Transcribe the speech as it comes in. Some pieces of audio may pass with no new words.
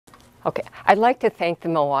Okay, I'd like to thank the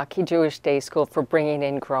Milwaukee Jewish Day School for bringing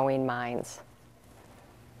in Growing Minds.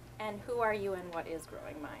 And who are you and what is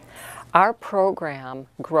Growing Minds? Our program,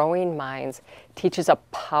 Growing Minds, teaches a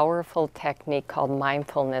powerful technique called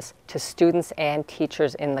mindfulness to students and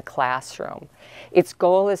teachers in the classroom. Its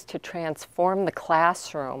goal is to transform the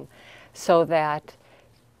classroom so that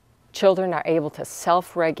children are able to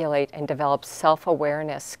self-regulate and develop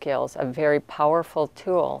self-awareness skills, a very powerful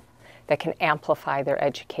tool that can amplify their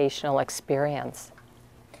educational experience.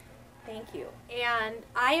 Thank you. And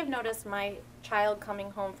I have noticed my child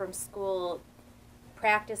coming home from school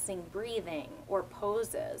practicing breathing or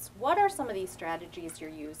poses. What are some of these strategies you're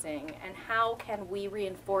using, and how can we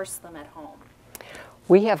reinforce them at home?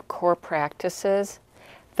 We have core practices.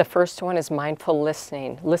 The first one is mindful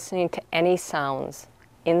listening, listening to any sounds,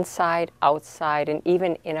 inside, outside, and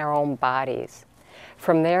even in our own bodies.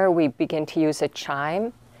 From there, we begin to use a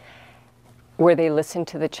chime, where they listen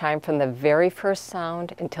to the chime from the very first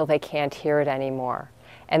sound until they can't hear it anymore.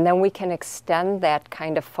 And then we can extend that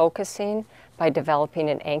kind of focusing by developing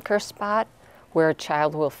an anchor spot where a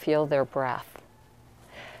child will feel their breath.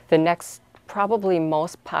 The next, probably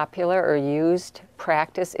most popular or used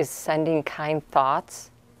practice is sending kind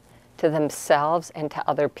thoughts to themselves and to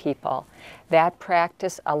other people. That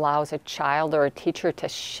practice allows a child or a teacher to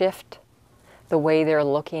shift the way they're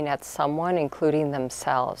looking at someone, including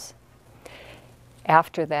themselves.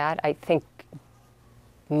 After that, I think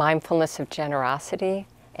mindfulness of generosity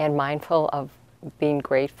and mindful of being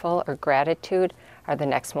grateful or gratitude are the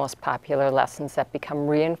next most popular lessons that become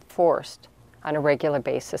reinforced on a regular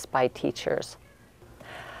basis by teachers.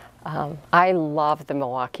 I love the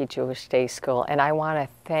Milwaukee Jewish Day School, and I want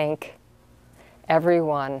to thank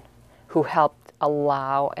everyone who helped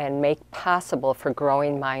allow and make possible for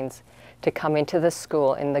Growing Minds to come into the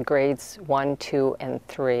school in the grades 1, 2, and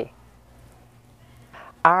 3.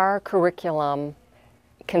 Our curriculum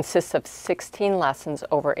consists of 16 lessons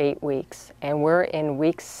over 8 weeks, and we're in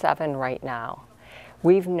week 7 right now.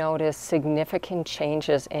 We've noticed significant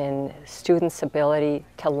changes in students' ability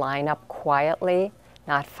to line up quietly,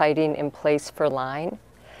 not fighting in place for line.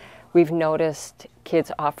 We've noticed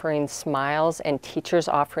kids offering smiles and teachers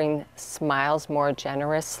offering smiles more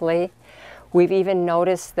generously. We've even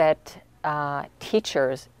noticed that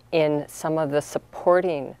teachers in some of the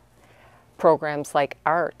supporting programs like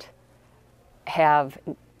art have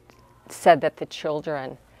said that the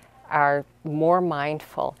children are more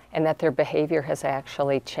mindful and that their behavior has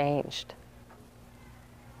actually changed.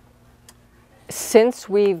 Since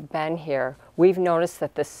we've been here, we've noticed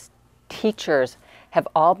that the teachers have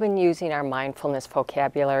all been using our mindfulness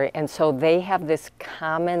vocabulary, and so they have this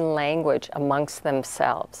common language amongst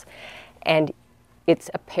themselves. And it's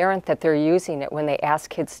apparent that they're using it when they ask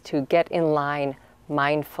kids to get in line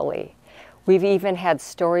mindfully. We've even had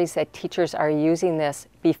stories that teachers are using this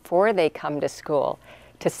before they come to school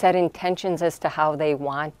to set intentions as to how they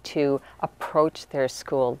want to approach their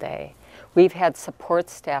school day. We've had support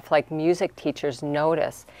staff like music teachers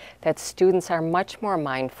notice that students are much more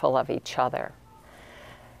mindful of each other.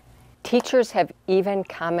 Teachers have even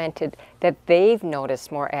commented that they've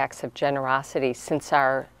noticed more acts of generosity since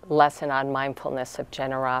our lesson on mindfulness of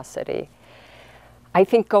generosity. I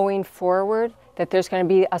think going forward, that there's going to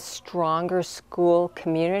be a stronger school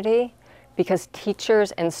community because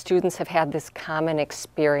teachers and students have had this common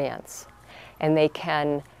experience and they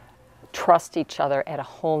can trust each other at a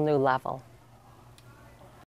whole new level.